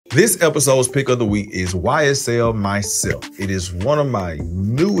This episode's pick of the week is YSL Myself. It is one of my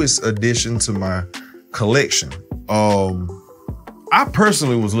newest additions to my collection. I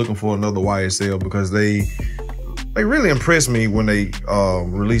personally was looking for another YSL because they really impressed me when they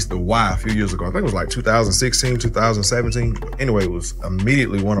released the Y a few years ago. I think it was like 2016, 2017. Anyway, it was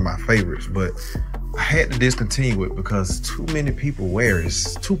immediately one of my favorites, but I had to discontinue it because too many people wear it.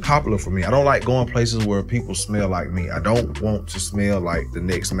 It's too popular for me. I don't like going places where people smell like me. I don't want to smell like the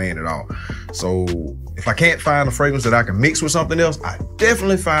next man at all. So if I can't find a fragrance that I can mix with something else, I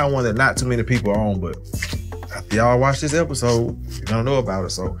definitely find one that not too many people are on. But after y'all watch this episode, you're gonna know about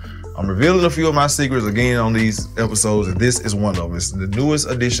it. So I'm revealing a few of my secrets again on these episodes, and this is one of them. It's the newest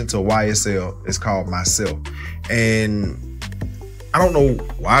addition to YSL. It's called Myself. And I don't know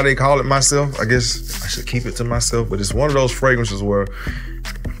why they call it Myself. I guess I should keep it to myself, but it's one of those fragrances where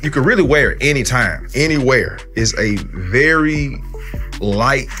you can really wear it anytime, anywhere. It's a very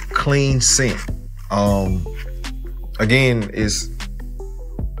light, clean scent. Again, it's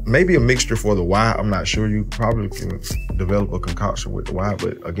maybe a mixture for the Y. I'm not sure. You probably can develop a concoction with the Y,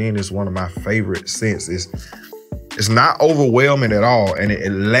 but again, it's one of my favorite scents. It's not overwhelming at all, and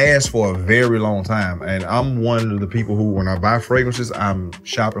it lasts for a very long time. And I'm one of the people who, when I buy fragrances, I'm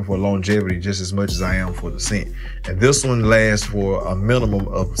shopping for longevity just as much as I am for the scent. And this one lasts for a minimum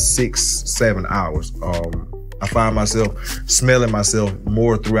of 6-7 hours. I find myself smelling myself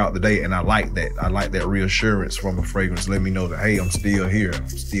more throughout the day, and I like that. I like that reassurance from a fragrance. Let me know that, hey, I'm still here. I'm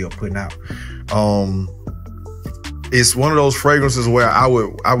still putting out. It's one of those fragrances where I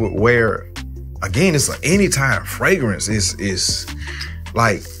would wear. Again, it's an anytime fragrance. It's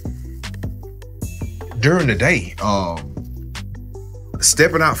like during the day,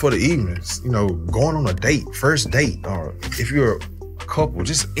 stepping out for the evenings, going on a date, first date, or if you're a couple,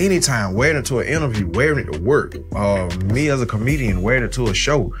 just anytime, wearing it to an interview, wearing it to work. Me as a comedian, wearing it to a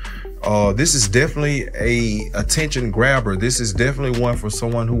show. This is definitely a attention grabber. This is definitely one for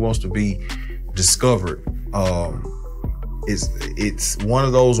someone who wants to be discovered. It's one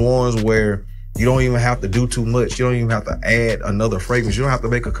of those ones where you don't even have to do too much. You don't even have to add another fragrance. You don't have to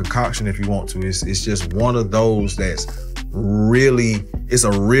make a concoction if you want to. It's just one of those that's really, it's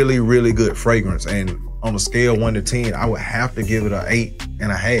a really, really good fragrance. And on a scale 1 to 10, I would have to give it an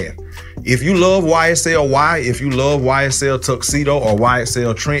 8.5. If you love YSL Y, if you love YSL Tuxedo or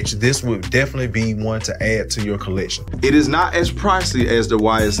YSL Trench, this would definitely be one to add to your collection. It is not as pricey as the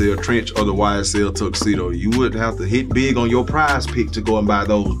YSL Trench or the YSL Tuxedo. You would have to hit big on your prize pick to go and buy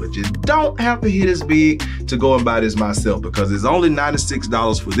those, but you don't have to hit as big to go and buy this Myself because it's only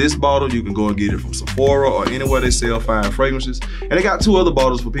 $96 for this bottle. You can go and get it from Sephora or anywhere they sell fine fragrances. And they got 2 other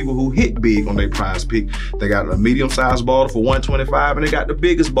bottles for people who hit big on their prize pick. They got a medium-sized bottle for $125 and they got the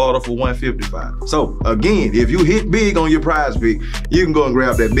biggest bottle for $155. So again, if you hit big on your prize pick, you can go and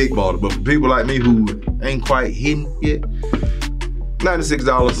grab that big bottle. But for people like me who ain't quite hitting yet,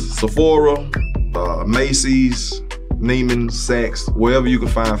 $96, Sephora, Macy's, Neiman's, Saks, wherever you can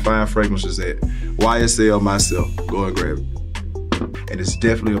find fine fragrances at. YSL Myself, go and grab it. And it's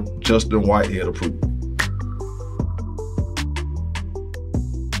definitely a Justin Whitehead approved.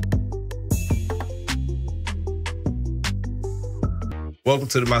 Welcome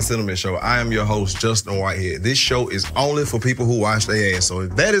to the My Sentiment Show. I am your host, Justin Whitehead. This show is only for people who wash their ass. So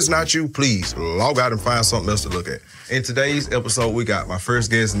if that is not you, please log out and find something else to look at. In today's episode, we got my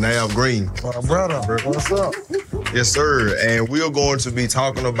first guest, Navv Greene. My brother, what's up? Yes, sir. And we are going to be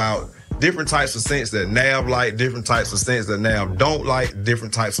talking about different types of scents that Navv like, different types of scents that Navv don't like,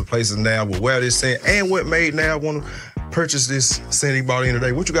 different types of places Navv will wear this scent, and what made Navv want to purchase this scent he bought in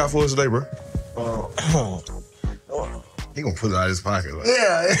today. What you got for us today, bro? He gonna put it out of his pocket. Like,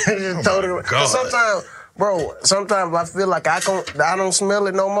 yeah, just totally. Sometimes I feel like I don't smell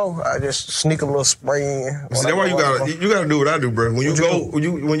it no more. I just sneak a little spray in. See, that's why you gotta do what I do, bro. When you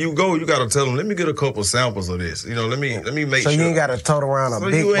go, you gotta tell them, let me get a couple samples of this. Let me make sure. So you ain't gotta tote around a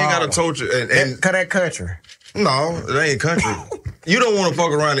big bottle. You ain't gotta tote it. And that country. No, it ain't country. You don't want to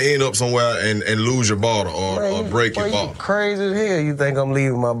fuck around and end up somewhere and lose your bottle or break your bottle. You crazy as hell. You think I'm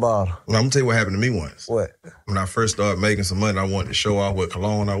leaving my bottle? Well, I'm gonna tell you what happened to me once. What? When I first started making some money, I wanted to show off what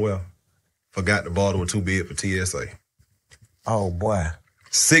cologne I wear. Forgot the bottle was too big for TSA. Oh boy.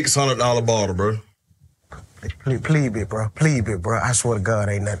 $600 bottle, bro. Please be, bro. I swear to God,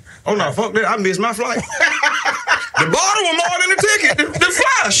 ain't nothing. Oh no, fuck that. I missed my flight. The bottle was more than the ticket. The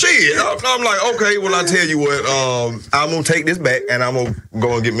fly, shit. I'm like, okay, well, I tell you what, I'm gonna take this back and I'm gonna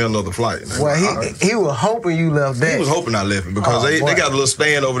go and get me another flight. Well, he was hoping you left that. He was hoping I left it because they got a little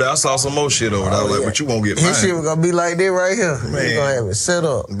stand over there. I saw some more shit over there. I was like, but you won't get mine. His shit was gonna be like that right here. Man. You gonna have it set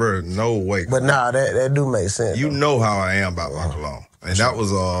up. Bro, no way. But nah, that do make sense. You know how I am about my cologne. And that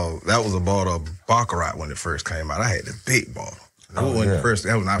was a bottle of Baccarat when it first came out. I had the big bottle. That was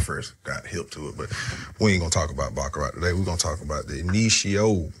when I first got hip to it, but we ain't gonna talk about Baccarat today. We're gonna talk about the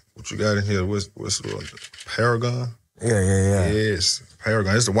Initio. What you got in here? What's Paragon? Yeah. Yes,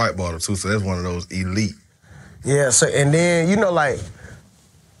 Paragon. It's the white bottle too, so that's one of those elite. Yeah, so and then, you know, like,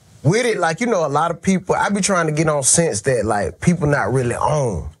 with it, like, you know, a lot of people, I be trying to get on sense that, like, people not really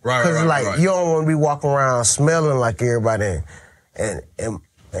on. Right, Because, like, you don't want to be walking around smelling like everybody. And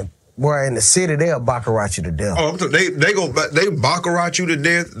where in the city, they'll baccarat you to death. Oh, they baccarat you to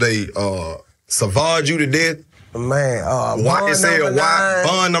death. They savage you to death. Man, It said white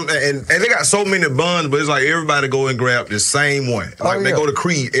bun, and they got so many buns, but it's like everybody go and grab the same one. Like they go to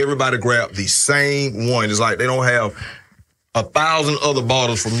Creed, everybody grab the same one. It's like they don't have 1,000 other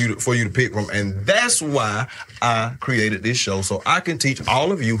bottles for you to pick from, and that's why I created this show, so I can teach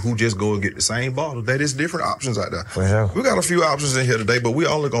all of you who just go and get the same bottle that is different options out there. For sure. We got a few options in here today, but we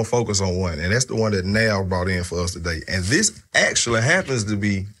only gonna focus on one, and that's the one that Navv brought in for us today. And this actually happens to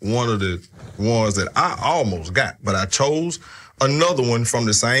be one of the ones that I almost got, but I chose another one from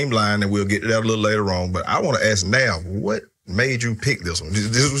the same line, and we'll get to that a little later on. But I want to ask Navv, what made you pick this one? This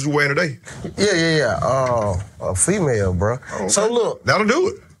is what you wearing today? Yeah. A female, bro. Okay. So look, that'll do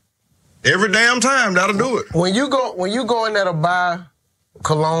it. Every damn time, that'll do it. When you go in there to buy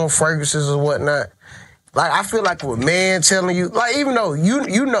cologne, fragrances, or whatnot, like, I feel like with man telling you, like, even though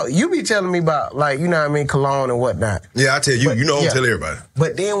you be telling me about, like, you know what I mean, cologne and whatnot. Yeah, I tell you, you know, I tell everybody.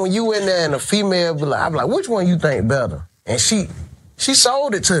 But then when you in there and a female be like, I'm like, which one you think better? And she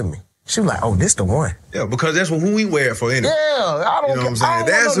sold it to me. She was like, oh, this the one. Yeah, because that's who we wear for anyway. Yeah, I don't, you know what I'm saying? I don't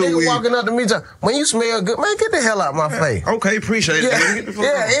That's want no who nigga walking up to me talking, when you smell good, man, get the hell out my face. Okay, appreciate it.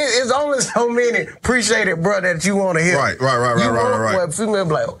 It's only so many appreciate it, bro, that you want to hear. Right. Well, female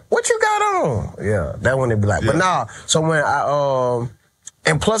be like, what you got on? Yeah, that one they be like. Yeah. But nah, so when I,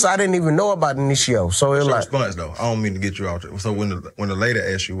 and plus I didn't even know about the Initio, so it was like. Response though, I don't mean to get you out there. So when the lady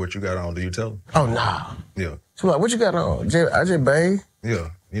asks you what you got on, do you tell her? Oh, nah. Yeah. She was like, what you got on? I just bathe. Yeah.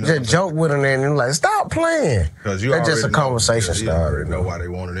 You know, just joke with them and like, stop playing. Because that's just a conversation starter. You already know why they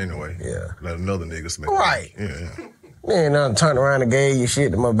want it anyway. Yeah. Let another nigga smell right. it. Yeah. Man, I turned around and gave you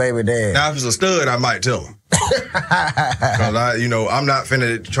shit to my baby dad. Now, if it's a stud, I might tell him. Because I'm not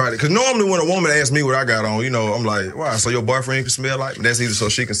finna try to. Because normally when a woman asks me what I got on, I'm like, wow, so your boyfriend can smell like me? That's either so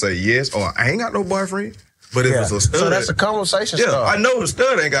she can say yes or I ain't got no boyfriend. But if it's a stud. So that's a conversation starter. I know the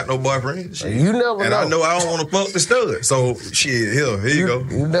stud ain't got no boyfriend. Shit. You never know. And I know I don't want to fuck the stud. So, shit, here you go.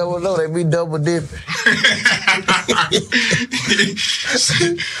 You never know. They be double dipping.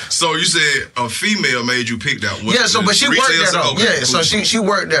 So you said a female made you pick that one. Yeah, but she worked there, though. Okay, yeah, cool. So she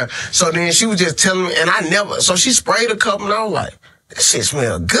worked there. So then she was just telling me, and so she sprayed a couple, and I was like, that shit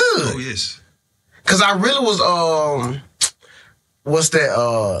smell good. Oh, yes. Because I really was, what's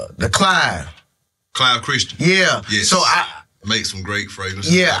that, the Clyde. Clyde Christian. Yeah. Yes. So I make some great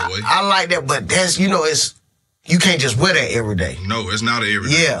fragrances. Yeah, by the way. I like that, but that's you can't just wear that every day. No, it's not every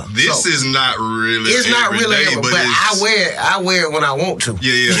day. Yeah. This is not really. It's not really day, but I wear it when I want to.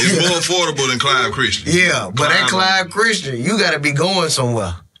 Yeah. It's more affordable than Clyde Christian. Yeah, but that Clyde Christian, you got to be going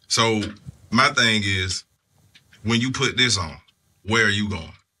somewhere. So my thing is, when you put this on, where are you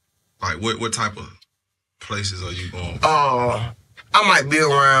going? Like, what type of places are you going? I might be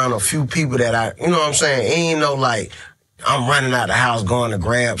around a few people that you know what I'm saying? Ain't no like, I'm running out the house going to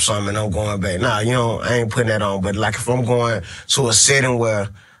grab something and I'm going back. Nah, I ain't putting that on. But like if I'm going to a setting where,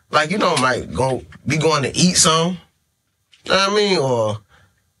 like, I might be going to eat something, you know what I mean? Or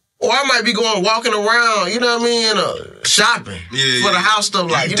I might be walking around, you know what I mean? Shopping for the house stuff.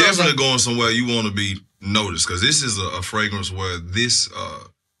 Like, you're definitely going somewhere you want to be noticed, because this is a fragrance where this,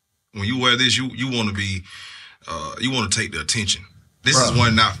 when you wear this, you want to be, you want to take the attention. This is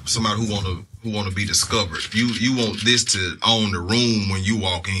one not somebody who want to be discovered. You want this to own the room when you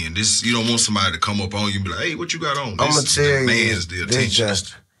walk in. This, you don't want somebody to come up on you and be like, hey, what you got on? I'm gonna tell you, demands the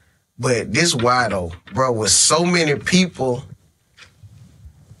attention. But this why though, bro, with so many people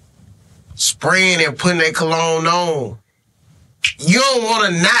spraying and putting their cologne on, you don't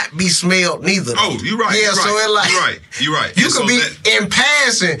want to not be smelled neither. Oh, you're right. Yeah, so it like you're right. You could be in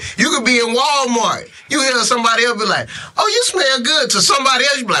passing. You could be in Walmart. You hear somebody else be like, "Oh, you smell good." To somebody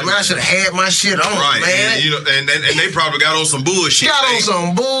else, you be like, "Man, I should have had my shit on." Right, man. And they probably got on some bullshit.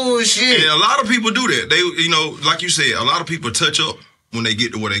 Some bullshit. And a lot of people do that. They, like you said, a lot of people touch up when they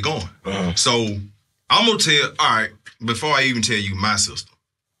get to where they're going. So I'm gonna tell. All right, before I even tell you my system,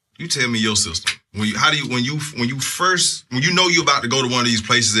 you tell me your system. When you know you're about to go to one of these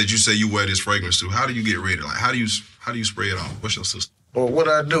places that you say you wear this fragrance to, how do you get ready? Like, how do you spray it on? What's your system? Well, what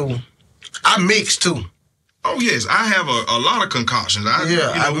I do, I mix too. Oh yes, I have a lot of concoctions.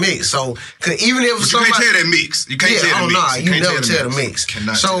 I mix. So even if but you can't tell that mix. You can't tell the mix. You never tell the mix.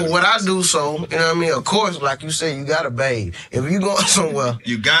 So what I do, you know what I mean? Of course, like you said, you gotta bathe. If you going somewhere,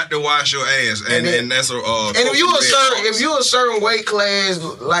 you got to wash your ass, and that's a. And if you a certain weight class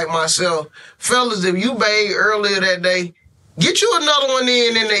like myself, fellas, if you bathe earlier that day, get you another one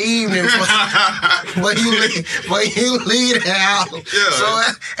in the evening when you leave the house. Yeah. So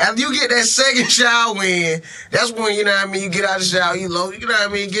after you get that second shower in, that's when, you know what I mean, you get out of the shower, you know what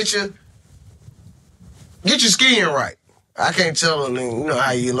I mean, get your skin right. I can't tell them, you know,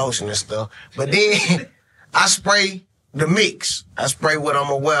 how you lotion and stuff. But then I spray the mix. I spray what I'm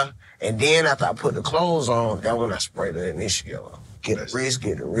gonna wear. And then after I put the clothes on, that's when I spray the initial. Get the wrist,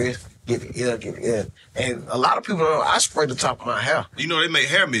 get the ear. And a lot of people don't know, I spray the top of my hair. You know, they make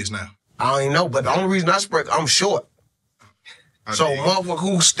hair mix now. I don't even know, but the only reason I spray, I'm short. So motherfucker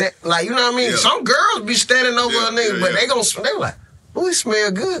who like, you know what I mean? Yeah. Some girls be standing over a nigga, but they like, oh, he smell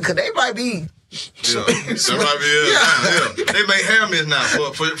good, cause they might be. Yeah, that might be it. Yeah. They make hair mist now.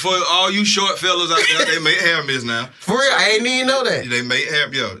 For all you short fellas out there, they make hair mist now. For real, I ain't even know that. They make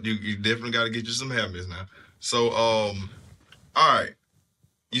hair. Yeah, you definitely got to get you some hair mist now. So, all right.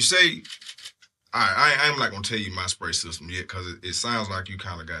 You say, all right. I'm not gonna tell you my spray system yet because it sounds like you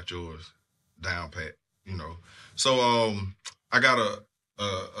kind of got yours down pat. You know. So, I got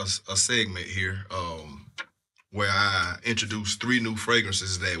a segment here where I introduce 3 new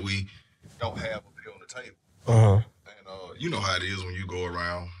fragrances that we don't have up here on the table. And you know how it is when you go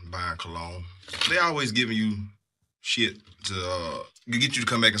around buying cologne. They always giving you shit to get you to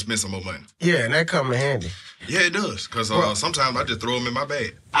come back and spend some more money. Yeah, and that come in handy. Yeah, it does. Because sometimes I just throw them in my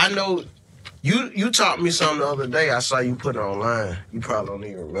bag. I know you taught me something the other day. I saw you put it online. You probably don't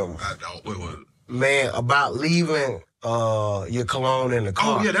even remember. I don't. What was it? Man, about leaving your cologne in the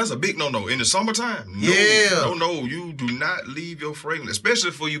car. Oh, yeah, that's a big no-no. In the summertime, no, you do not leave your fragrance,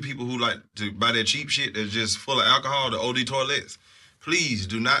 especially for you people who like to buy that cheap shit that's just full of alcohol, the OD toilets. Please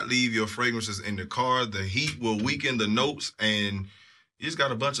do not leave your fragrances in the car. The heat will weaken the notes, and you just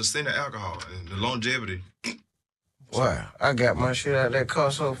got a bunch of scented alcohol, and the longevity. Wow, I got my shit out of that car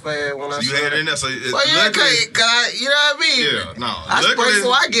so fast when I you had it in there, so well, yeah, you know what I mean? Yeah, no. I spray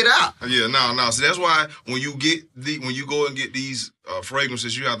before I get out. Yeah, no. So that's why when you go and get these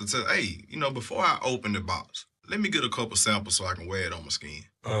fragrances, you have to tell, hey, you know, before I open the box, let me get a couple samples so I can wear it on my skin.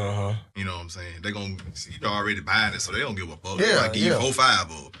 You know what I'm saying? They're gonna see you already buying it, so they don't give a fuck. They like give you 4, 5 of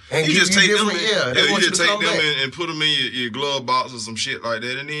them. And you just take them you just take them and put them in your glove box or some shit like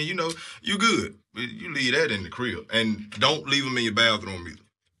that, and then you know you good. You leave that in the crib, and don't leave them in your bathroom either.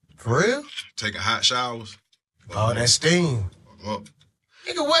 For real? Taking hot showers. Oh, that steam. Well,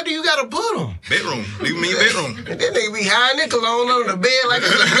 nigga, where do you gotta put them? Bedroom. Leave them in your bedroom. And then they be hiding their cologne under the bed like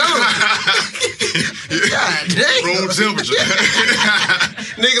it's a gun. God damn. Room temperature.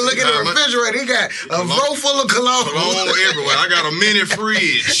 Nigga look at the refrigerator. He got a row full of cologne. Cologne everywhere. I got a mini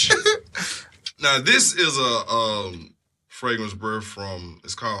fridge. Now, this is a fragrance birth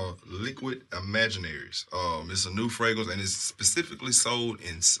it's called Liquid Imaginaries. It's a new fragrance, and it's specifically sold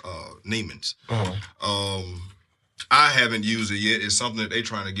in Neiman's. I haven't used it yet. It's something that they're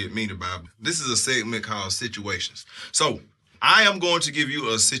trying to get me to buy. This is a segment called Situations. So I am going to give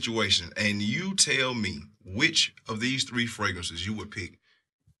you a situation, and you tell me which of these 3 fragrances you would pick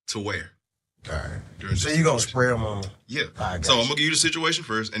to wear. All right. So you're going to spray them on them? Yeah. So I'm going to give you the situation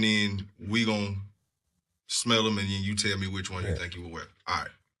first, and then we going to smell them, and then you tell me which one you think you will wear. All right.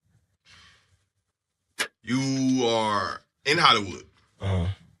 You are in Hollywood.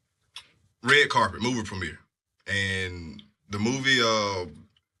 Red carpet, movie premiere. And the movie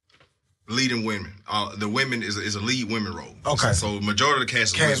leading women. The women is a lead women role. Okay. So majority of the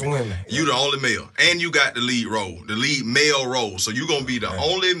cast is women. You the only male. And you got the lead role, the lead male role. So you're going to be the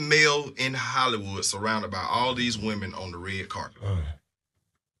only male in Hollywood surrounded by all these women on the red carpet.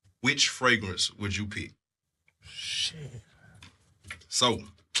 Which fragrance would you pick? Shit. So,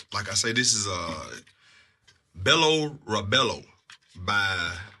 like I say, this is Bello Rabello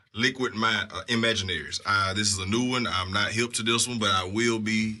by Liquid Imaginaries. This is a new one. I'm not hip to this one, but I will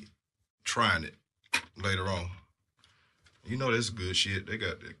be trying it later on. You know that's good shit. They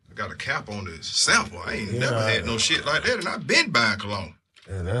got a cap on this sample. I ain't never had no shit like that, and I've been buying cologne.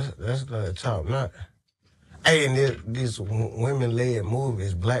 Yeah, that's like top notch. Hey, and this women-led movie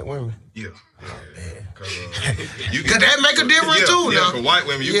is black women. Yeah. Oh, man. Cause that make a difference too, yeah, for white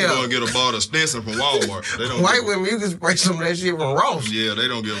women, you can go and get a bottle of Stinson from Walmart. They don't white women, you can spray some of that shit from Ross. Yeah, they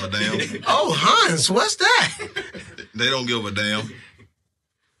don't give a damn. Oh, Hans, what's that? They don't give a damn.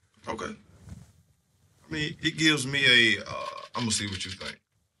 Okay. I mean, it gives me I'm gonna see what you think.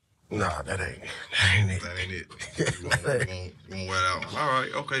 Nah, that ain't it. That ain't it. You won't wear that one. All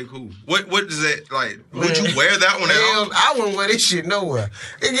right, okay, cool. What is that like? Would you wear that one at all? I wouldn't wear this shit nowhere.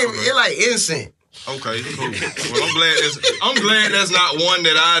 It like incense. Okay, cool. Well, I'm glad that's not one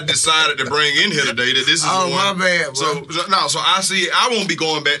that I decided to bring in here today. That this is one. My bad, bro. So I see. I won't be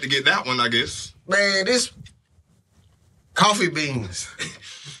going back to get that one, I guess. Man, this coffee beans.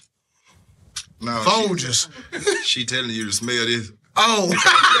 No, Folgers. She telling you to smell this. Oh.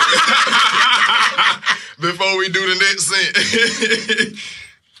 Before we do the next scent.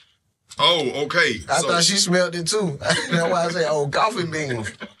 Oh, okay. I thought she smelled it too. That's why I say, coffee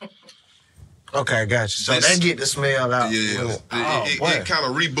beans. Okay, got you. So that get the smell out. Yeah. It kind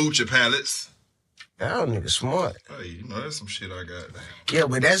of reboots your palates. That nigga smart. Hey, you know, that's some shit I got. Yeah,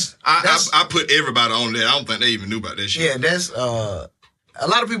 but that's I put everybody on that. I don't think they even knew about that shit. Yeah, that's a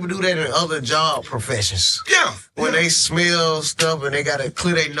lot of people do that in other job professions. Yeah. When they smell stuff and they gotta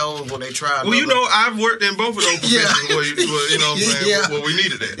clear their nose when they try. Well, you know, I've worked in both of those professions where you know what I'm saying? Yeah. Where we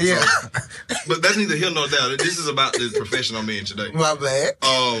needed that. Yeah. So. But that's neither here nor there. This is about the profession I'm in today. My bad.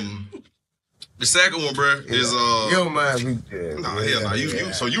 The second one, bro, is You don't mind me. hell no.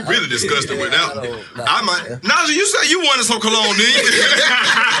 You so you really disgusted with that one. I might. Naja, you say you wanted some cologne, didn't you?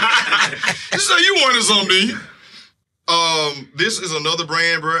 You say you wanted some, didn't you? This is another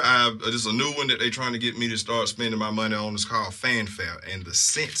brand, bro. This is a new one that they trying to get me to start spending my money on. It's called Fanfare, and the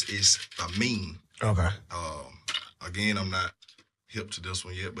scent is mean. Okay. Again, I'm not hip to this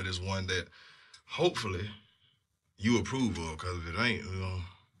one yet, but it's one that hopefully you approve of, because if it ain't, you know.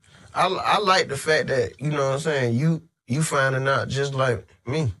 I like the fact that, you know what I'm saying, you finding out just like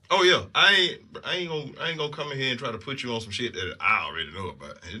me. Oh yeah, I ain't gonna come in here and try to put you on some shit that I already know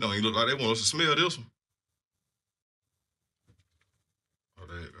about. It don't even look like they want us to smell this one. Oh,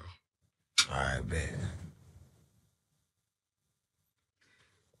 there you go. All right, man.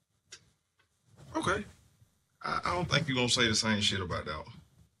 Okay. I don't think you're gonna say the same shit about that one.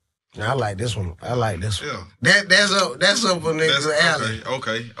 I like this one. Yeah. That's up for niggas' alley.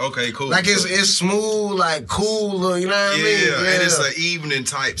 Okay, cool. Like it's smooth, like cool, you know what I mean? Yeah, and it's an evening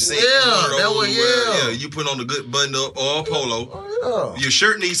type scent. You put on a good button up or a polo. Oh, yeah. Your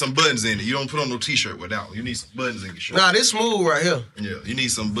shirt needs some buttons in it. You don't put on no t-shirt with that one. You need some buttons in your shirt. Nah, this smooth right here. Yeah, you need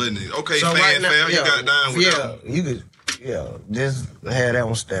some buttons in it. Okay, so Fanfare, right now, you got down with that one. You could, just have that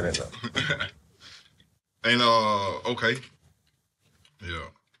one standing up. And, okay. Yeah.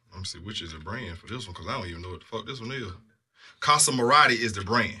 Let me see, which is the brand for this one, because I don't even know what the fuck this one is. Casa Mirati is the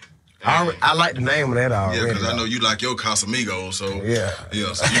brand. I like the name of that already. Yeah, because I know you like your Casamigos, so yeah,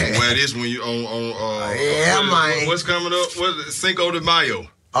 so you can wear this when you on man. What's coming up? What is it? Cinco de Mayo.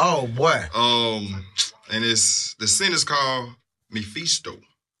 Oh boy. And the scent is called Mephisto.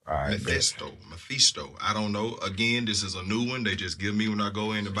 All right, Mephisto. I don't know. Again, this is a new one. They just give me when I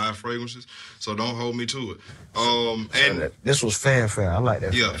go in to buy fragrances, so don't hold me to it. And this was Fanfare. I like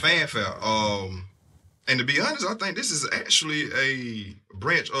that. Yeah, Fanfare. And to be honest, I think this is actually a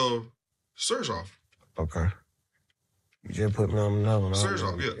branch of Surgeoff. Okay. You just put me on another one.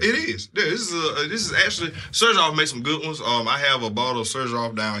 Surgeoff, yeah, it is. Yeah, this is actually Surgeoff makes some good ones. I have a bottle of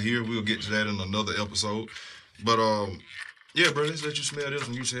Surgeoff down here. We'll get to that in another episode. But yeah, bro, let's let you smell this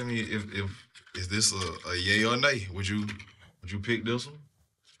one. You tell me if is this a yay or nay? Would you pick this one?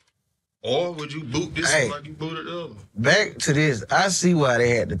 Or would you boot this one like you booted the other one? Back to this, I see why they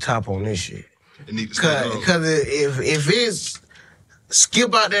had the top on this shit. Because if it's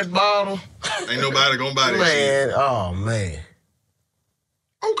skip out that bottle, ain't nobody gonna buy that man, shit. Oh man.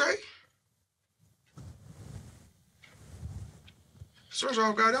 Okay.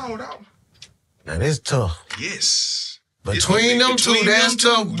 Surgeoff got on with that one. Now that's tough. Yes. Between them two, that's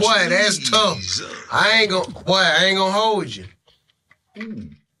tough, boy. That's tough. I ain't gonna hold you. Ooh.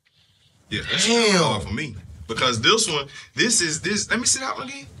 Yeah, that's hard for me. Because this one, let me see that one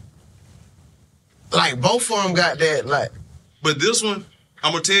again. Like, both of them got that, like. But this one,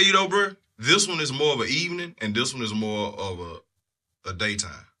 I'm gonna tell you though, bro, this one is more of an evening, and this one is more of a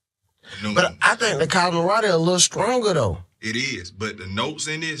daytime. But I think the Colorado a little stronger, though. It is, but the notes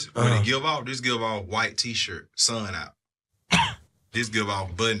in this, when they give off, white t-shirt, sun out. This give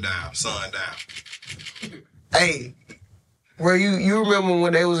off button down, sun down. Hey, where you remember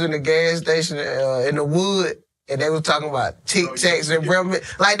when they was in the gas station in the wood and they was talking about Tic Tacs and Brevman?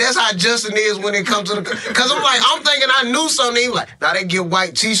 Like, that's how Justin is when it comes to the... Because I'm thinking I knew something. He was like, now they give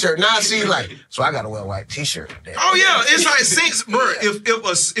white t-shirt. Now I see like, so I got to wear a white t-shirt. Oh, yeah. It's like, since, bro,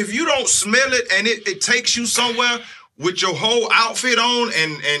 if you don't smell it and it takes you somewhere with your whole outfit on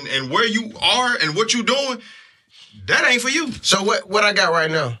and where you are and what you doing, that ain't for you. So what I got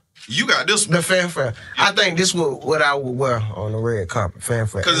right now? You got this one. The fanfare. Yeah. I think this was what I would wear on the red carpet.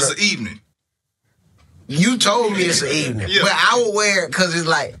 Fanfare. Because it's an evening. You told me it's an evening, but I would wear it because it's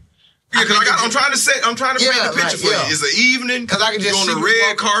like. Yeah, because I'm trying to paint the picture for you. It's an evening. Because I can just on the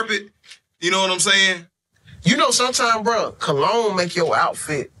red carpet. You know what I'm saying? You know, sometimes, bro, cologne make your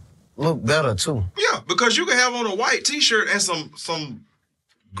outfit look better too. Yeah, because you can have on a white T-shirt and some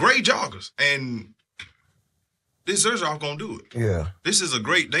gray joggers, and this off gonna do it. Yeah. This is a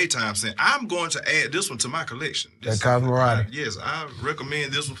great daytime scent. I'm going to add this one to my collection. That Cosmopolitan. Yes, I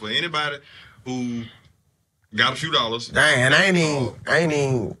recommend this one for anybody who got a few dollars. Dang, and I ain't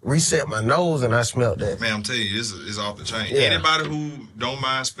even reset my nose and I smelled that. Man, I'm telling you, this is off the chain. Yeah. Anybody who don't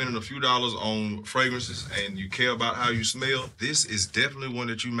mind spending a few dollars on fragrances and you care about how you smell, this is definitely one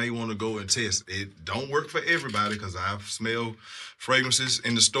that you may want to go and test. It don't work for everybody because I've smelled fragrances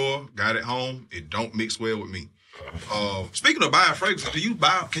in the store, got it home. It don't mix well with me. Speaking of buying fragrances, can you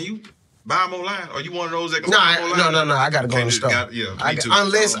buy them online? Are you one of those that can buy them online? No. I got to go in the store. Me too.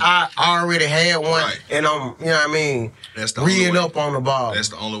 Unless I already had one, right. And I'm, you know what I mean, that's the reading up on the ball. That's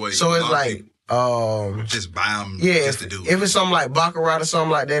the only way. So it's like, just buy them just to do it. If it's something like Baccarat or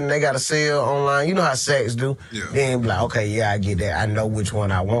something like that and they got a sale online, you know how Saks do, then be like, okay, yeah, I get that. I know which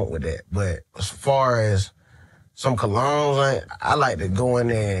one I want with that. But as far as some colognes, I like to go in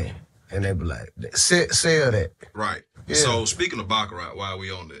there and they be like, sell that. Right. Yeah. So speaking of Baccarat, while we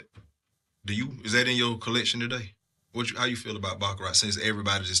on that, is that in your collection today? How you feel about Baccarat since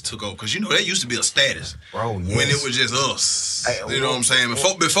everybody just took over? Because you know that used to be a status. Bro, yes. When it was just us. You know what I'm saying?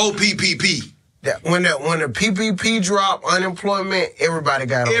 Before PPP. When the PPP dropped, unemployment, everybody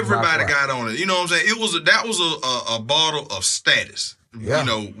got on it. Everybody got on it. You know what I'm saying? That was a bottle of status. Yeah. You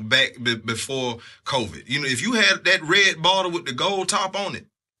know, back before COVID. You know, if you had that red bottle with the gold top on it,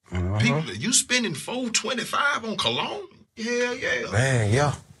 people, you spending $4.25 on cologne? Yeah. Man,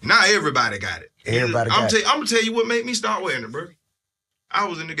 yeah. Now everybody got it. I'm gonna tell you what made me start wearing it, bro. I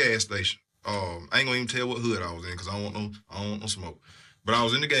was in the gas station. I ain't gonna even tell what hood I was in because I don't want no smoke. But I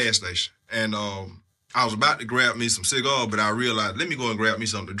was in the gas station and I was about to grab me some cigar, but I realized let me go and grab me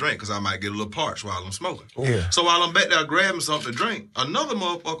something to drink because I might get a little parched while I'm smoking. Yeah. So while I'm back there grabbing something to drink, another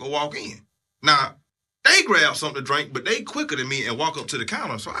motherfucker walk in. Now they grab something to drink, but they quicker than me and walk up to the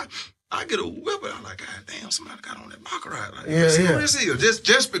counter. So I get a whip and I'm like, God damn, somebody got on that Baccarat. Like, see what this is.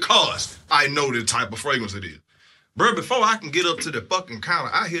 Just because I know the type of fragrance it is. Bro, before I can get up to the fucking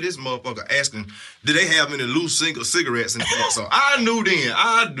counter, I hear this motherfucker asking, do they have any loose single cigarettes in that? So I knew then,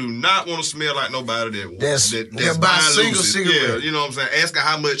 I do not want to smell like nobody that's buying single cigarette. Yeah, you know what I'm saying? Asking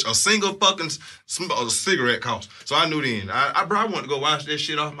how much a single fucking cigarette costs. So I knew then. I wanted to go wash that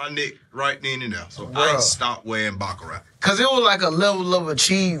shit off my neck right then and there. So I stopped wearing Baccarat. Because it was like a level of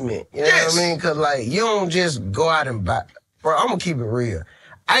achievement. You know what I mean? Because like, you don't just go out and buy. Bro, I'm going to keep it real.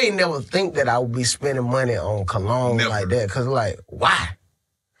 I ain't never think that I would be spending money on cologne like that. Because, like, why?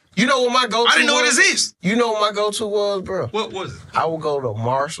 You know what my go-to was? I didn't know what this is. You know what my go-to was, bro? What was it? I would go to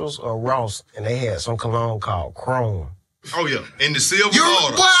Marshall's or Ross, and they had some cologne called Chrome. Oh, yeah. In the silver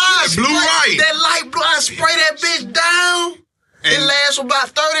bottle. The blue light. That light blue, I spray that bitch down. And it lasts for about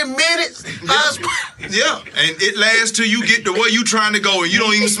 30 minutes. Yeah, and it lasts till you get to where you trying to go, and you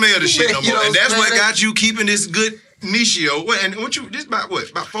don't even smell the shit no more. And that's what got you keeping this good Nichio. And this about what?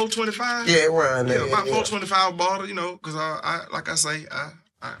 About $4.25? Yeah, around there. Yeah, about $4.25 bottle, you know, because I like I say,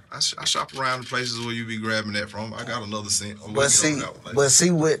 I shop around the places where you be grabbing that from. I got another scent. But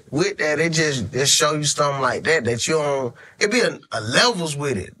see, with that, it just show you something like that you don't, it be a levels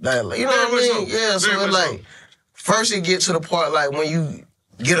with it. Like, you know what I mean? Yeah, so it's like, first it get to the part like when you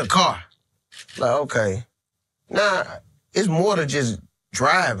get a car. Like, okay, nah, it's more than just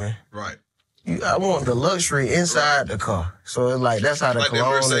driving. Right. I want the luxury inside the car. So it's like, that's how the like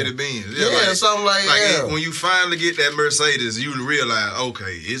cologne that Mercedes-Benz. Yeah, something like that. When you finally get that Mercedes, you realize, okay,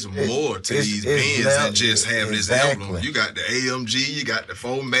 it's more to these Benz than just having this emblem. You got the AMG, you got the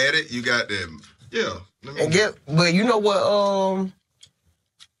 4MATIC, you got the, but you know what,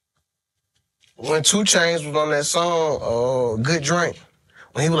 when 2 Chainz was on that song, Good Drink,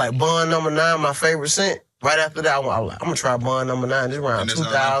 when he was like, Bond No. 9, my favorite scent, right after that, I was like, I'm going to try Bond No. 9. This around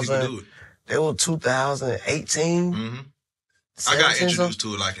 2000. It was 2018. Mm-hmm. I got introduced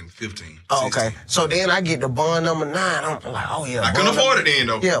to it like in 15. Oh, okay. So then I get the Bond No. 9. I'm like, oh, yeah. I couldn't afford it then,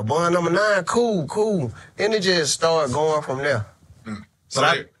 though. Yeah, Bond No. 9, cool. Then it just started going from there. Mm. So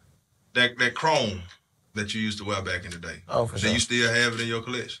that chrome that you used to wear back in the day. Oh, for sure. Do you still have it in your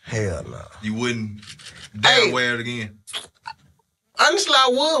collection? Hell no. You wouldn't dare wear it again? Honestly, I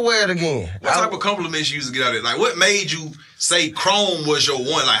would wear it again. What type of compliments you used to get out of it? Like, what made you say Chrome was your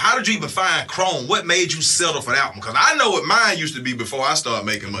one? Like, how did you even find Chrome? What made you settle for that one? Because I know what mine used to be before I started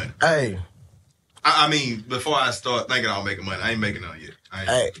making money. Hey. I mean, before I start thinking I was making money, I ain't making none yet.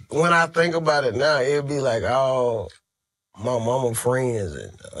 Hey, when I think about it now, it'd be like, oh, my mama friends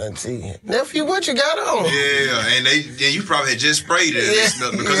and auntie. Nephew, what you got on? Yeah, and you probably had just sprayed it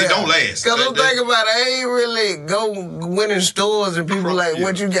because it don't last. Because I'm thinking about it, I ain't really went in stores and people like,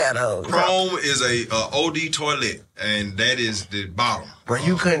 what you got on? Chrome is a OD toilet, and that is the bottom. Bro,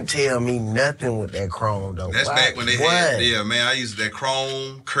 you couldn't tell me nothing with that Chrome, though. That's back when they had, yeah, man, I used that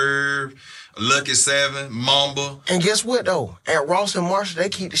Chrome, Curve, Lucky 7, Mamba. And guess what, though? At Ross and Marshall, they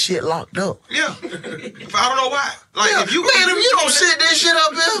keep the shit locked up. Yeah. I don't know why. Like, if you don't sit this shit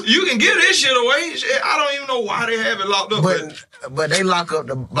up here, you can give this shit away. I don't even know why they have it locked up. But they lock up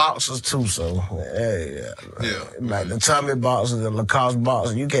the boxes, too, so, yeah. Like the Tommy boxes, the Lacoste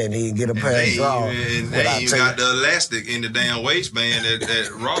boxes, you can't even get a pair of drawers. They ain't even got the elastic in the damn waistband at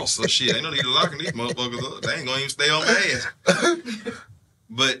Ross. So shit, ain't no need to locking these motherfuckers up. They ain't gonna even stay on my ass.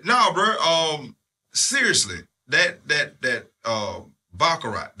 But no, bro. Seriously, that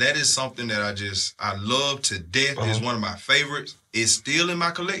Baccarat, that is something that I love to death. It's one of my favorites. It's still in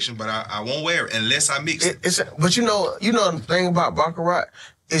my collection, but I won't wear it unless I mix it. But you know the thing about Baccarat,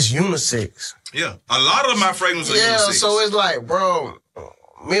 it's unisex. Yeah, a lot of my fragrances are unisex. Yeah, so it's like, bro,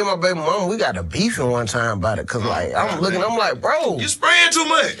 me and my baby mama, we got a beefing one time about it. Cause I'm like, bro. You spraying too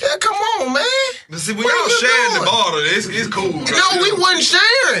much. Yeah, come on, man. But see, when y'all sharing the bottle, it's cool. No, we wasn't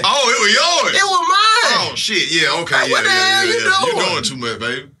sharing. Oh, it was yours. It was mine. Oh, shit. Yeah, okay. Like, what the hell you doing? You're doing too much,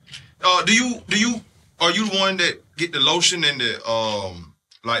 baby. Are you the one that get the lotion and the,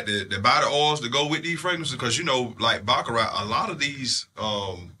 like the body oils to go with these fragrances? Because, you know, like Baccarat, a lot of these,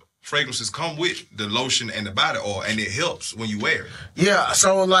 fragrances come with the lotion and the body oil, and it helps when you wear it. Yeah,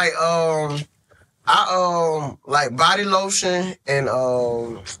 so like I like body lotion and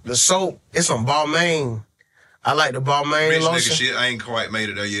the soap. It's some Balmain. I like the Balmain Rich lotion. Nigga shit, I ain't quite made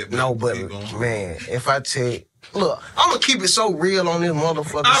it there yet. No, but man, if I take look, I'm gonna keep it so real on this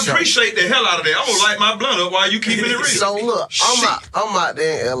motherfucker. I appreciate the hell out of that. I'm gonna light my blunt up while you keeping it real. So look, I'm out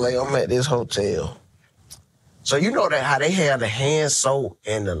there in LA. I'm at this hotel. So you know that how they have the hand soap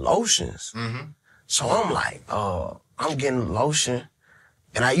and the lotions. Mm-hmm. So I'm like, I'm getting lotion.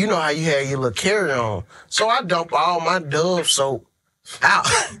 And you know how you have your little carry-on. So I dump all my Dove soap out.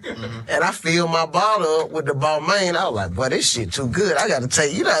 And I fill my bottle up with the Balmain. I was like, boy, this shit too good. You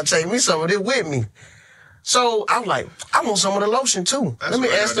gotta take me some of this with me. So I was like, I want some of the lotion too. Let me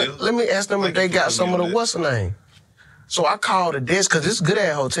ask them if they got some of the what's the name. So I called the desk, because it's a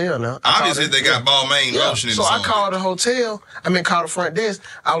good-ass hotel now. Obviously, they got Balmain lotion in the So I called the hotel. Called the front desk.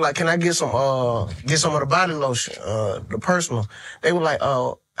 I was like, can I get some of the body lotion, the personal? They were like,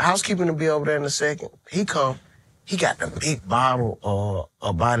 housekeeping will be over there in a second. He got the big bottle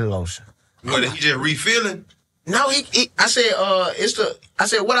of body lotion. What, he just refilling? No, I said,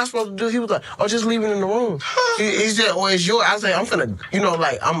 what I supposed to do? He was like, just leave it in the room. He said, it's yours. I said, I'm finna,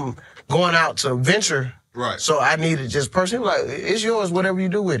 I'm going out to venture. Right. So I needed just personally, like, it's yours, whatever you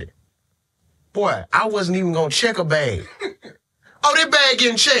do with it. Boy, I wasn't even gonna check a bag. That bag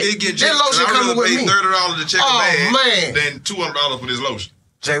getting checked. That lotion coming with me. $30 to check a bag. Man. Than $200 for this lotion.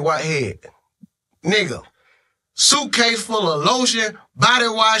 Jay Whitehead, nigga, suitcase full of lotion, body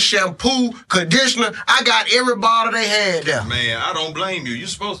wash, shampoo, conditioner. I got every bottle they had there. Man, I don't blame you. You're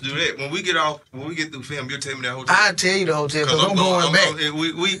supposed to do that. When we get through film, you'll tell me that hotel. I'll tell you the hotel, because I'm going back.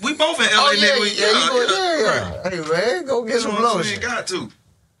 We both in LA next week. Yeah. Hey, man, go get some lotion.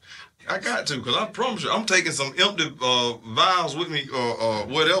 I got to, because I promise you, I'm taking some empty vials with me or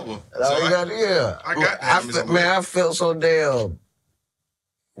whatever. I felt so damn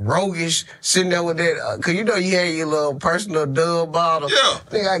roguish sitting there with that, because you had your little personal Dove bottle. Yeah. I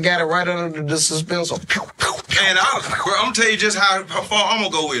think I got it right under the suspension. And I'm going to tell you just how far I'm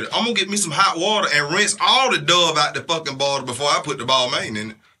going to go with it. I'm going to get me some hot water and rinse all the Dove out the fucking bottle before I put the Balmain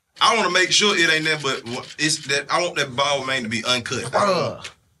in it. I want to make sure it ain't that, but I want that Balmain to be uncut. I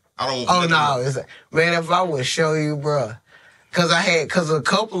don't want man, if I would show you, bro. Because a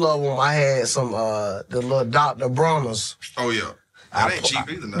couple of them, I had some, the little Dr. Bronner's. Oh, yeah. That ain't cheap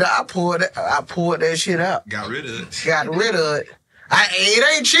either. No. I poured that shit out. Got rid of it. It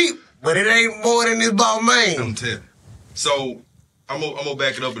ain't cheap, but it ain't more than this Balmain. I'm telling you. So, I'm gonna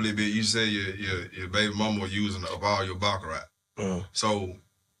back it up a little bit. You say your baby mama was using of all your Baccarat. So,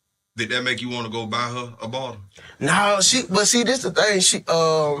 did that make you want to go buy her a bottle? No, this the thing.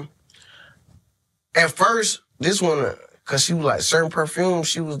 At first, this one, because she was like, certain perfumes,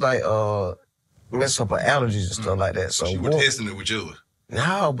 she was like, mess up her allergies and stuff like that. So you were testing it with yours.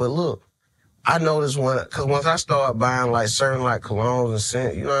 No, but look, I noticed because once I started buying like certain like colognes and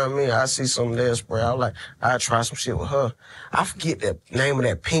scent, you know what I mean? I see some of that spray. I was like, I'd try some shit with her. I forget the name of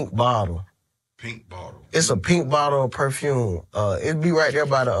that pink bottle. Pink bottle. It's a pink bottle of perfume. It'd be right there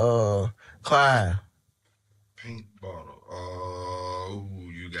by the Clyde. Pink bottle. Oh,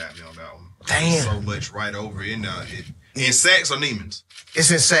 you got me on that one. Damn. So much right over in there. In Saks or Neiman's?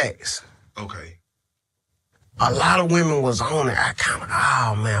 It's in Saks. Okay. A lot of women was on it. I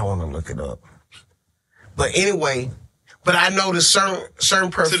want to look it up. But anyway, I noticed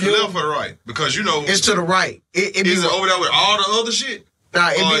certain perfume. To the left or the right? Because you know. It's to the right. Is it over there with all the other shit? Nah,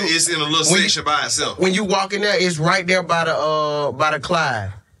 or it's in a little section by itself? When you walk in there, it's right there by the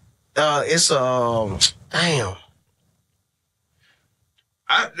Clyde. It's damn.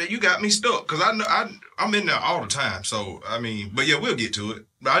 You got me stuck because I'm in there all the time. So I mean, but yeah, we'll get to it.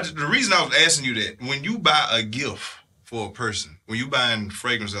 But the reason I was asking you that, when you buy a gift for a person, when you buying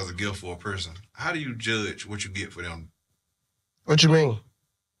fragrance as a gift for a person, how do you judge what you get for them? What you mean?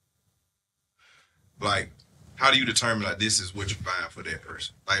 Like, how do you determine like this is what you're buying for that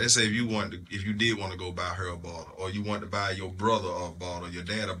person? Like, let's say if you did want to go buy her a bottle, or you want to buy your brother a bottle, your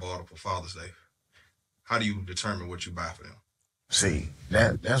dad a bottle for Father's Day, how do you determine what you buy for them? See,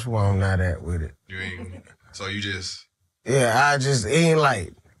 that's where I'm not at with it. You ain't, so you just... Yeah, it ain't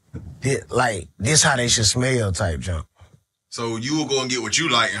like this how they should smell type junk. So you will go and get what you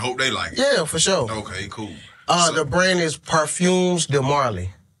like and hope they like it? Yeah, for sure. Okay, cool. The brand is Parfums de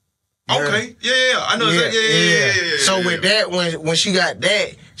Marley. Okay, yeah, I know that. Yeah. So with that, when she got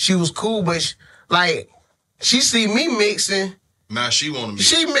that, she was cool, but she see me mixing. Now she want to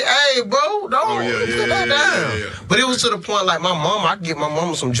mix. Hey, bro, don't put that down. Yeah. But it was to the point like my mom, I could get my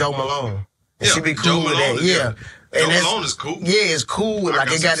mama some Joe Malone. And she be cool with that. Yeah. Joe Malone is cool. Yeah, it's cool.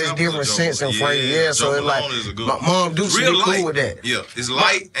 Like it got this different scents and flavor. Yeah, so it's like my mom do she be cool with that. Yeah, it's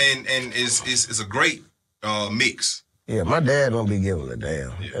light and it's a great mix. Yeah, my dad don't be giving a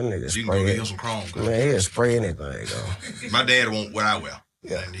damn. Yeah. That nigga you spray. You can go get him some Chrome. Man, he'll spray anything, though. My dad won't what I wear.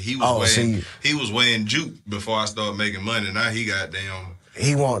 Yeah. And he was wearing juke before I started making money. Now he got damn.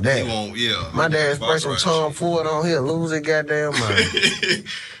 He want that. He want, yeah. My dad spray some Tom Ford on here, lose it goddamn mind.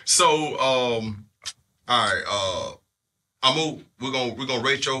 So, all right, we're gonna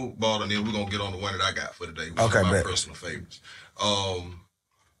rate your bottle and then we're gonna get on the one that I got for today. Which is my personal favorites.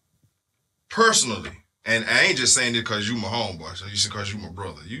 Personally, and I ain't just saying it because you my homeboy, so just because you my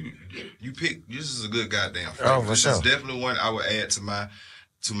brother. You pick. This is a good goddamn favorite. Oh, for sure. This is definitely one I would add to my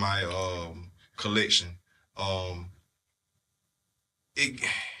collection.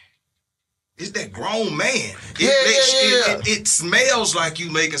 It's that grown man. It smells like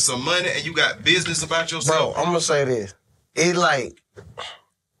you making some money and you got business about yourself. Bro, I'm gonna say this.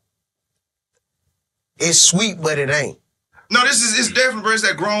 It's sweet, but it ain't. No, it's definitely, bro. It's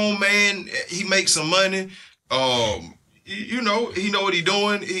that grown man. He makes some money. He know what he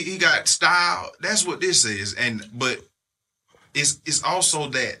doing. He got style. That's what this is. But it's also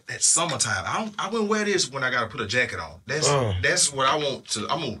that summertime. I wouldn't wear this when I gotta put a jacket on. That's what I want to.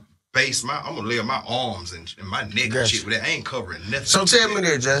 I'm gonna lay my arms and my neck and shit with that. I ain't covering nothing. So tell me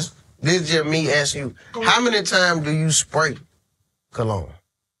this, Jess. This is just me asking you. How many times do you spray cologne?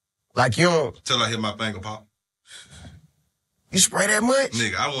 Like you don't... Till I hit my finger pop. You spray that much?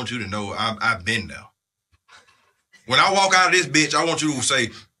 Nigga, I want you to know I've been there. When I walk out of this bitch, I want you to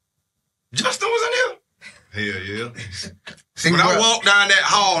say, Justin was in here? Hell yeah. When I walk down that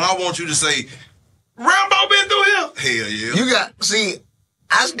hall, I want you to say, Rambo been through here? Hell yeah. You got... See...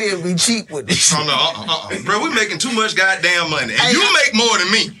 I still be cheap with this. Oh, no, Bro, we making too much goddamn money. And you make more than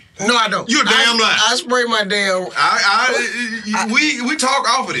me. No, I don't. You a damn lie. I spray my damn... We talk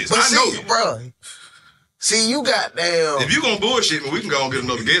off of this. I know. Bro. See, you got damn... If you gonna bullshit me, we can go and get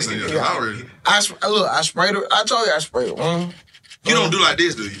another guest in here. Yeah. I sprayed it. I told you I sprayed it. You don't do like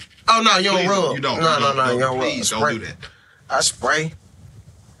this, do you? Oh, no, you don't rub. You don't. No, you don't rub. Please don't do that. I spray.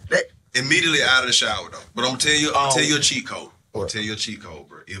 Immediately out of the shower, though. But I'm gonna tell you a cheat code. I'll tell you a cheat code,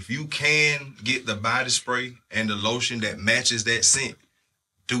 bro. If you can get the body spray and the lotion that matches that scent,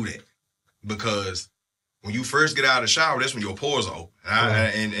 do that. Because when you first get out of the shower, that's when your pores are open.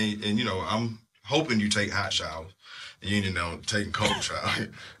 And you know, I'm hoping you take hot showers. You ain't taking cold showers.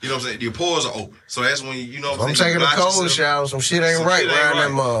 You know what I'm saying? Your pores are open. So that's when you know what I'm saying? I'm taking a cold shower, some shit ain't right around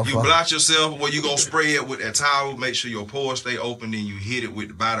that motherfucker. You blot yourself where you gonna spray it with that towel, make sure your pores stay open, then you hit it with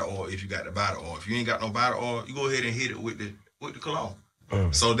the body oil if you got the body oil. If you ain't got no body oil, you go ahead and hit it with the cologne.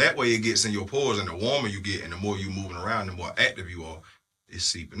 So that way it gets in your pores, and the warmer you get and the more you moving around, the more active you are, it's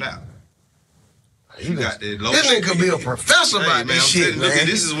seeping out. You got that lotion. This nigga could be a professor about this shit, man. Look,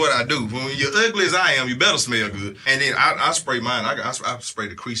 this is what I do. When you're ugly as I am, you better smell good. And then I spray mine. I spray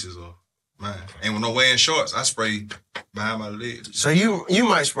the creases of mine. And when I'm wearing shorts, I spray behind my legs. So you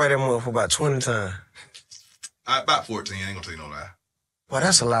might spray that motherfucker about 20 times. About 14. I ain't gonna tell you no lie. Well,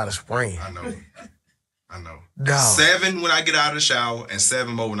 that's a lot of spraying. I know. Dog. 7 when I get out of the shower, and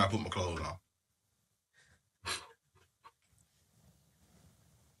 7 more when I put my clothes on.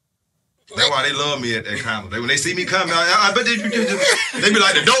 That's why they love me at that counter. When they see me coming, I bet they be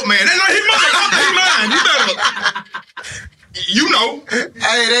like the dope man. They like, he motherfucker, he mine. You better. You know.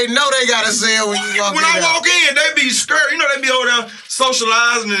 Hey, they know they got to sell when you walk in. When I walk in, they be scared. You know, they be over there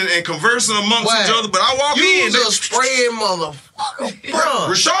socializing and conversing amongst each other. But I walk in. You a spraying motherfucker, bro.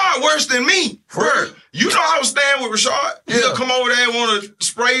 Rashad worse than me. Bro. You know I was staying with Rashad. He'll come over there and want to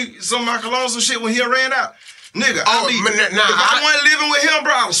spray some of my colognes and shit when he ran out. Nigga, if I wasn't living with him,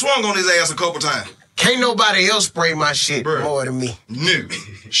 bro, I was swung on his ass a couple times. Can't nobody else spray my shit more than me.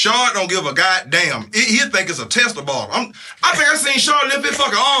 Nigga, Sean don't give a goddamn. He'll think it's a tester bottle. I think I seen Sean lift his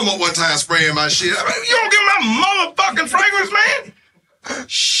fucking arm up one time spraying my shit. I mean, you don't give my motherfucking fragrance, man?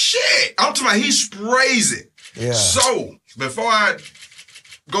 Shit. I'm talking about he sprays it. Yeah. So, before I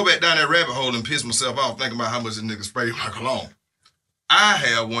go back down that rabbit hole and piss myself off thinking about how much this nigga sprayed my cologne, I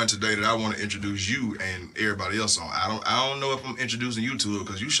have one today that I want to introduce you and everybody else on. I don't know if I'm introducing you to it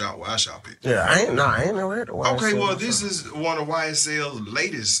because you shop where I shop it. Yeah, I ain't never had the YSL. Okay, well, this is one of YSL's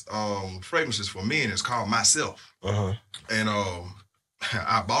latest fragrances for men. It's called Myself. Uh-huh. And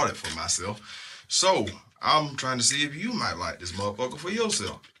I bought it for myself. So I'm trying to see if you might like this motherfucker for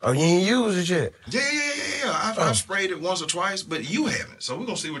yourself. Oh, you ain't used it yet? Yeah. I've sprayed it once or twice, but you haven't. So we're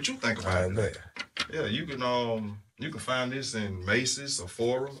gonna see what you think about it. Yeah, you can find this in Macy's,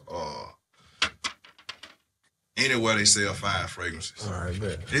 Sephora, anywhere they sell fine fragrances. All right,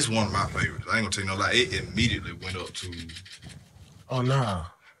 bet. It's one of my favorites. I ain't gonna tell you no lie. It immediately went up to. Oh no.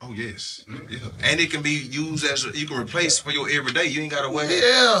 Oh yes, yeah. And it can be used as you can replace for your everyday. You ain't gotta wear it.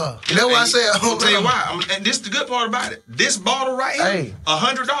 Yeah, you know what I said. I'll tell you why. And this is the good part about it. This bottle right here,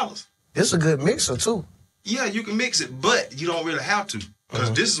 $100. This a good mixer too. Yeah, you can mix it, but you don't really have to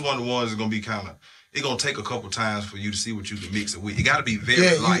because this is one of the ones that's gonna be kind of. It's gonna take a couple times for you to see what you can mix it with. You gotta be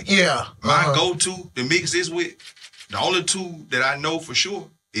very light. My go-to to mix this with, the only two that I know for sure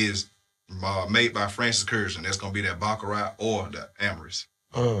is made by Francis Curzon. That's gonna be that Baccarat or the Amorous.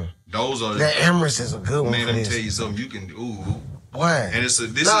 Those are that Amorous is a good one. Man, let me tell you something. You can Why? And this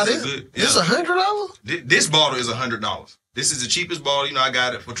is good. This $100? This bottle is $100. This is the cheapest bottle. You know, I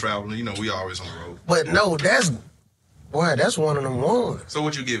got it for traveling. You know, we always on the road. But no, that's one of them ones. So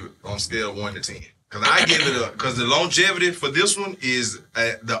what you give it on a scale of 1 to 10? Because I give it because the longevity for this one is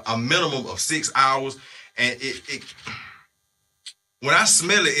a minimum of 6 hours, and it when I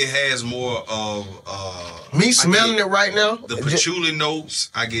smell it, it has more of me smelling it right now. The patchouli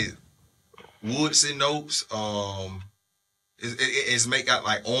notes, I get woodsy notes. It's got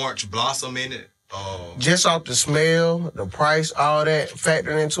like orange blossom in it. Just off the smell, the price, all that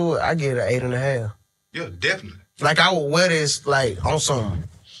factoring into it, I get an 8.5. Yeah, definitely. Like I would wear this like on some.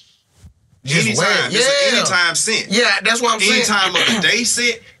 Anytime. It's an anytime scent. Yeah, that's what I'm saying. Anytime of the day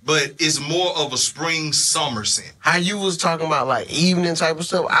scent, but it's more of a spring summer scent. How you was talking about like evening type of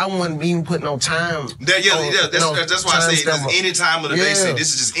stuff, I wouldn't even put no time. That's why I say it's any time of the day scent.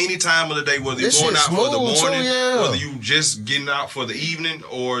 This is just any time of the day, whether you're going out for the morning, whether you just getting out for the evening,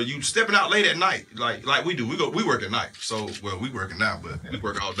 or you stepping out late at night, like we do. We work at night. So we working now, but we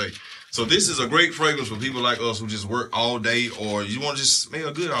work all day. So this is a great fragrance for people like us who just work all day, or you want to just smell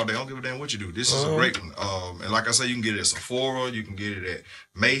good all day. I don't give a damn what you do. This is a great one. And like I say, you can get it at Sephora, you can get it at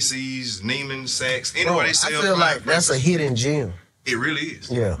Macy's, Neiman, Saks, anywhere they sell. I feel like that's a hidden gem. It really is.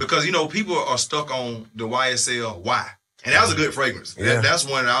 Yeah. Because people are stuck on the YSL Y, and that was a good fragrance. Yeah. That's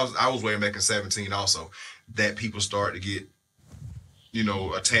one I was wearing back in 2017 also. That people start to get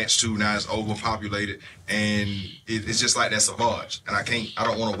attached to. Now it's overpopulated, and it's just like that Sauvage. And I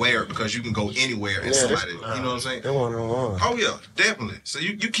don't want to wear it because you can go anywhere and somebody, you know what I'm saying? That one. Oh yeah, definitely. So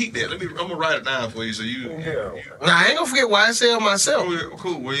you keep that. I'm gonna write it down for you. So you. Yeah. Now I ain't gonna forget YSL myself. Oh yeah,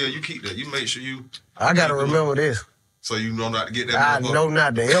 cool. Well yeah, you keep that. You make sure you. I gotta remember this. So you know not to get that. I know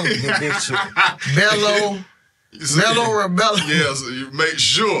not to ever get this shit. Bello Rebello. Yeah, so you make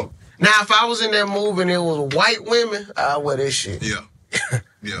sure. Now if I was in that movie and it was white women, I'd wear this shit. Yeah.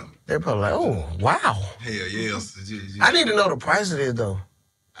 Yeah. They're probably like, oh, wow. Hell yeah. I need to know the price of this, though.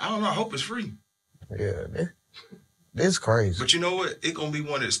 I don't know. I hope it's free. Yeah, this crazy. But you know what? It's going to be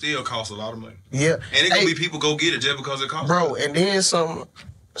one that still costs a lot of money. Yeah. And it's going to be people go get it just because it costs Bro, and then some,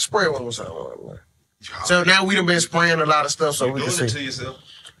 spray one more time. So now we done been spraying a lot of stuff so we can see. You're doing it to yourself.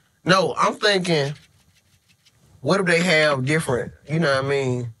 No, I'm thinking, what if they have different, you know what I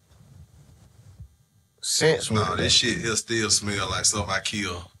mean, scents with Nah, it? this shit, it'll still smell like something I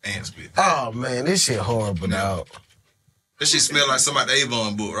kill ants with. Oh, man, this shit horrible, dog. This shit smell like something out the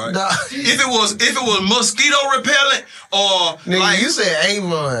Avon book, right? Nah. If it was mosquito repellent or Nigga, like you said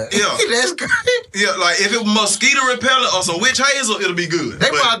Avon. Yeah. That's great. yeah, like if it was mosquito repellent or some witch hazel, it'll be good. They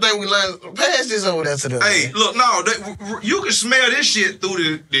But, probably think we learned. Pass this over there to them. hey, man. look, no, you can smell this shit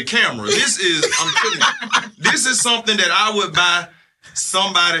through the camera. This is, I'm telling you, this is something that I would buy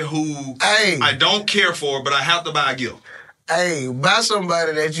somebody who Hey. I don't care for, but I have to buy a gift. Hey, buy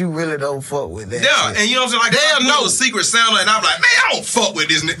somebody that you really don't fuck with. That Yeah, shit. and you know what I'm saying? Like, Damn, if I no. a secret Santa, and I'm like, man, I don't fuck with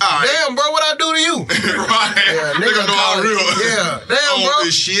this nigga. All right. Damn, bro, what I do to you? right. Yeah, nigga know call I'm it- real. Yeah, damn, on bro.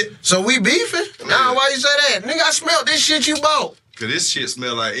 this shit. So we beefing? Nah, why you say that? Nigga, I smelled this shit you bought. Cause this shit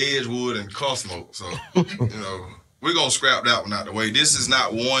smell like Edgewood and car smoke. So, you know, we're gonna scrap that one out the way. This is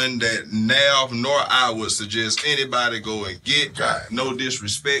not one that Navv nor I would suggest anybody go and get. Right. No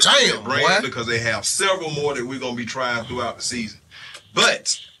disrespect to Damn, that brand, boy. because they have several more that we're gonna be trying throughout the season.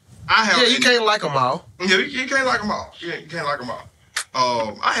 But I have Yeah, you can't like them all. Yeah, you can't like them all. You can't like them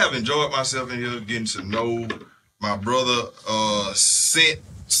all. I have enjoyed myself in here getting to know my brother scent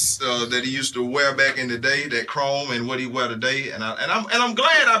that he used to wear back in the day, that chrome, and what he wear today. And I'm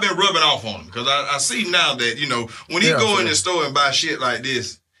glad I've been rubbing off on him, because I see now that, you know, when he Yeah, go for in the real. store and buy shit like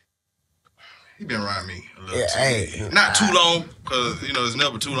this, he been around me a little Yeah, too. hey, Not too long, because, you know, it's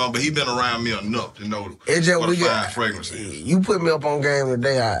never too long, but he been around me enough to know It just what we a fine got. fragrance is. You put me up on game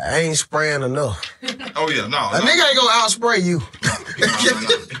today. I ain't spraying enough. Oh, yeah, no. A nigga ain't gonna outspray you.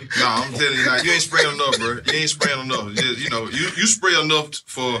 No, I'm telling you now, you ain't spraying enough, bro. You ain't spraying enough. Just, you know, you spray enough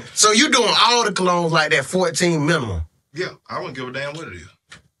for. So you doing all the colognes like that 14 minimum? Yeah, I wouldn't give a damn what it is.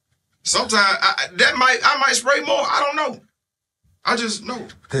 Sometimes I might spray more. I don't know. I just know.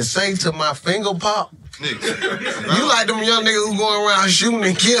 To say to my finger pop, Nigga. you like them young niggas who going around shooting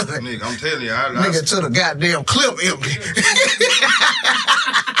and killing. Nigga, I'm telling you, Nigga to the goddamn clip empty.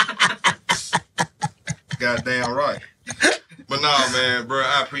 goddamn right. But nah, man, bro,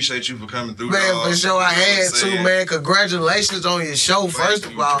 I appreciate you for coming through. Man, dog. for sure I You know what had I'm to, saying? man. Congratulations on your show, first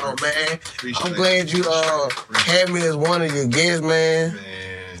you, of all, bro. man. Appreciate I'm it. glad you had me as one of your guests, man.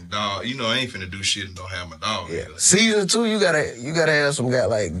 Man, dog, you know I ain't finna do shit and don't have my dog. Yeah. nigga. Season 2, you gotta have some guy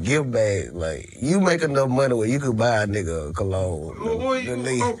like gift bag. Like you make enough money where you could buy a nigga a cologne.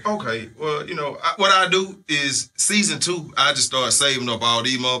 Okay, well, you know, what I do is season 2, I just start saving up all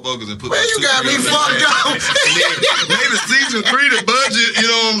these motherfuckers and put. Man, those you 2, got 3 me of them fucked in there. up. And then maybe season 3, the budget, you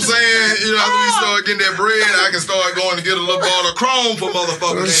know what I'm saying? You know, after we start getting that bread, I can start going to get a little bottle of Chrome for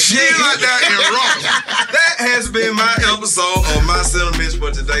motherfuckers. And Shit. shit like that and rock. That has been my episode of My Sentiments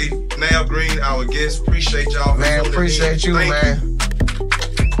for today. Navv Greene, our guest. Appreciate y'all. for Man, tuning in. appreciate you, Thank man.